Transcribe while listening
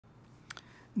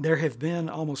There have been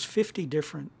almost 50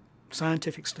 different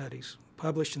scientific studies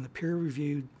published in the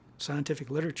peer-reviewed scientific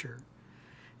literature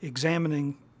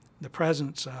examining the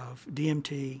presence of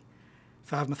DMT,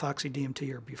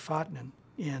 5-methoxy-DMT or bufotenin,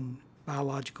 in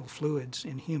biological fluids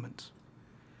in humans.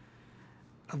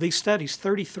 Of these studies,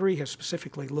 33 have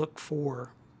specifically looked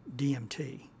for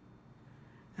DMT,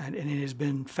 and it has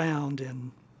been found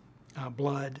in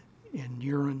blood, in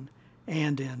urine,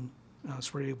 and in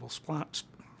cerebral.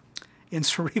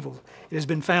 It has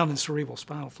been found in cerebral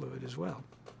spinal fluid as well.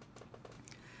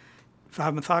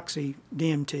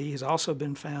 5-methoxy-DMT has also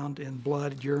been found in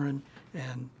blood, urine,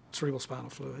 and cerebral spinal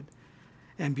fluid,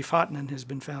 and bufotenin has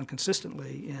been found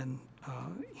consistently in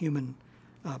human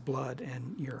blood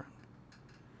and urine.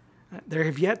 There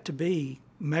have yet to be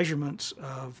measurements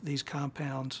of these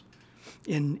compounds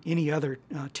in any other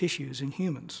tissues in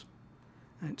humans.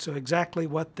 And so exactly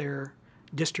what their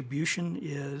distribution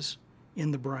is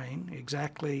in the brain,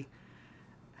 exactly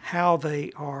how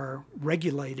they are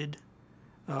regulated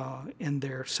in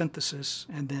their synthesis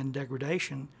and then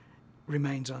degradation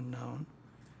remains unknown.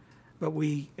 But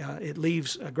it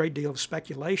leaves a great deal of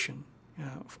speculation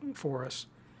for us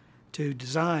to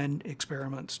design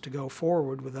experiments to go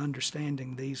forward with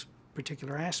understanding these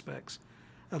particular aspects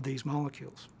of these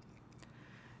molecules.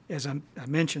 As I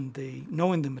mentioned,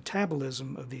 knowing the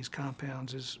metabolism of these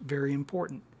compounds is very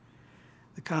important.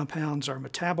 The compounds are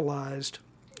metabolized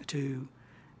to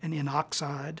an N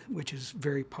oxide, which is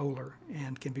very polar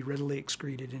and can be readily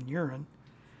excreted in urine,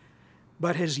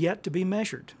 but has yet to be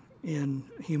measured in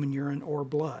human urine or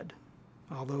blood.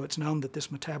 Although it's known that this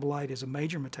metabolite is a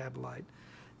major metabolite,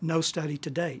 no study to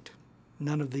date,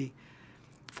 none of the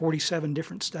 47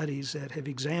 different studies that have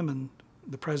examined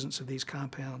the presence of these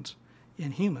compounds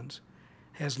in humans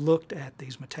has looked at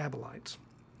these metabolites.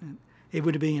 And it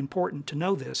would be important to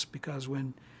know this because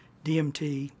when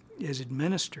DMT is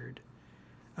administered,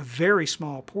 a very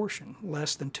small portion,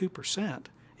 less than 2%,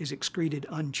 is excreted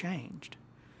unchanged.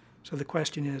 So the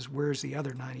question is, where's the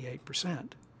other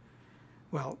 98%?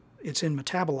 Well, it's in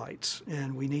metabolites,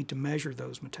 and we need to measure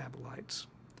those metabolites.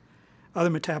 Other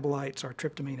metabolites are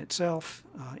tryptamine itself,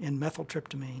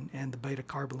 N-methyltryptamine, and the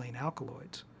beta-carboline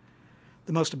alkaloids.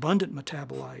 The most abundant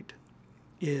metabolite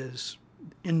is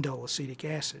indole acetic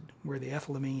acid, where the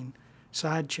ethylamine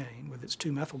side chain with its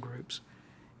two methyl groups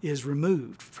is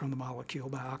removed from the molecule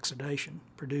by oxidation,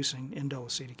 producing indole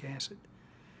acetic acid.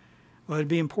 Well, it'd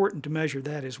be important to measure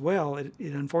that as well. It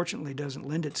unfortunately doesn't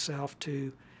lend itself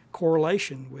to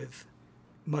correlation with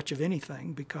much of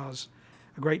anything because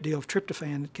a great deal of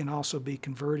tryptophan can also be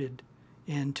converted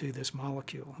into this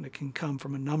molecule, and it can come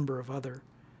from a number of other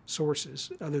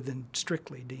sources other than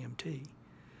strictly DMT.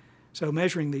 So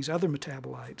measuring these other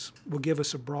metabolites will give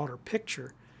us a broader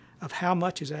picture of how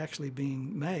much is actually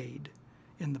being made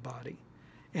in the body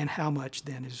and how much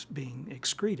then is being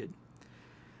excreted.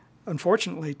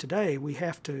 Unfortunately, today we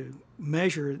have to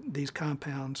measure these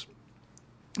compounds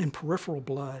in peripheral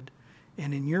blood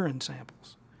and in urine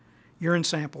samples.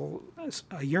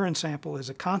 A urine sample is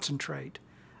a concentrate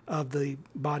of the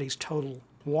body's total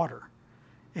water,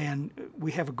 and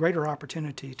we have a greater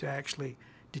opportunity to actually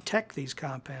detect these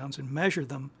compounds and measure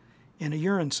them in a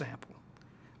urine sample.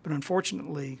 But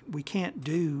unfortunately, we can't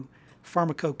do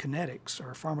pharmacokinetics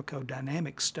or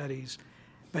pharmacodynamic studies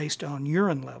based on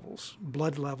urine levels.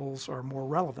 Blood levels are more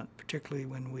relevant, particularly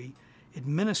when we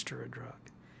administer a drug.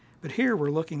 But here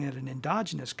we're looking at an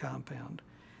endogenous compound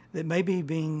that may be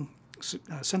being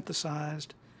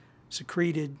synthesized,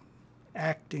 secreted,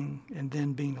 acting, and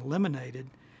then being eliminated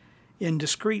in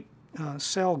discrete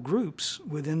cell groups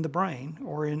within the brain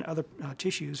or in other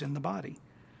tissues in the body.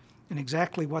 And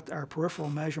exactly what our peripheral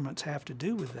measurements have to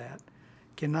do with that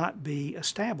cannot be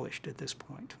established at this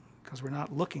point because we're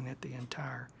not looking at the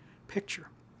entire picture.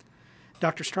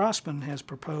 Dr. Strassman has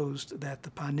proposed that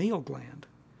the pineal gland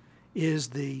is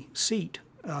the seat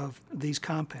of these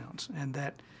compounds and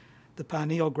that the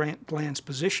pineal gland's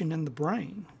position in the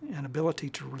brain and ability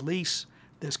to release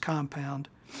this compound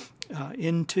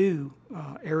into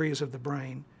areas of the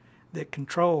brain that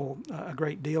control a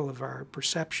great deal of our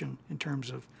perception in terms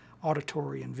of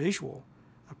auditory and visual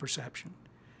perception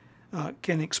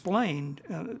can explain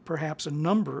perhaps a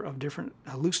number of different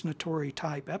hallucinatory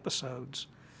type episodes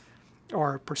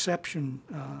or perception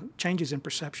changes in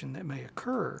perception that may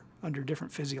occur under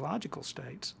different physiological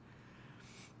states.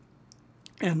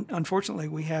 And unfortunately,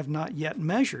 we have not yet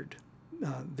measured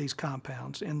these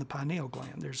compounds in the pineal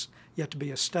gland. There's yet to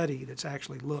be a study that's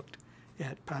actually looked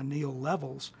at pineal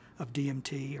levels of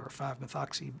DMT or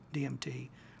 5-methoxy-DMT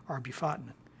or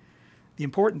bufotenin. The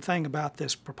important thing about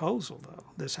this proposal, though,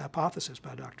 this hypothesis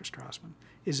by Dr. Strassman,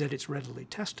 is that it's readily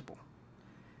testable.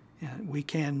 And we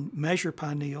can measure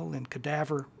pineal in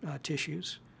cadaver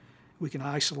tissues. We can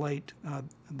isolate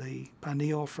the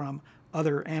pineal from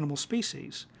other animal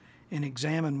species and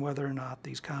examine whether or not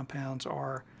these compounds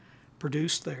are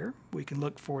produced there. We can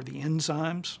look for the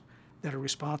enzymes that are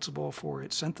responsible for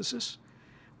its synthesis.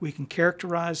 We can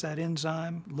characterize that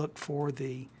enzyme, look for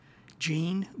the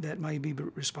gene that may be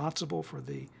responsible for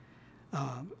the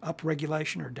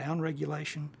upregulation or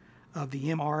downregulation of the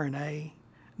mRNA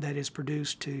that is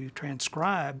produced to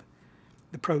transcribe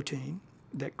the protein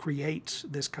that creates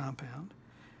this compound.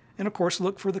 And of course,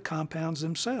 look for the compounds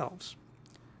themselves.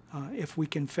 If we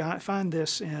can find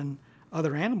this in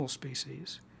other animal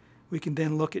species, we can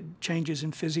then look at changes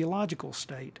in physiological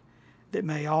state that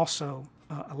may also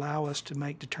allow us to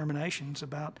make determinations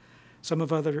about some of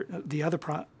the other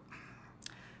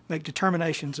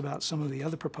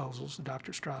proposals that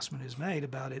Dr. Strassman has made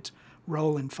about its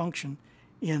role and function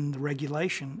in the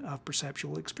regulation of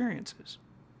perceptual experiences.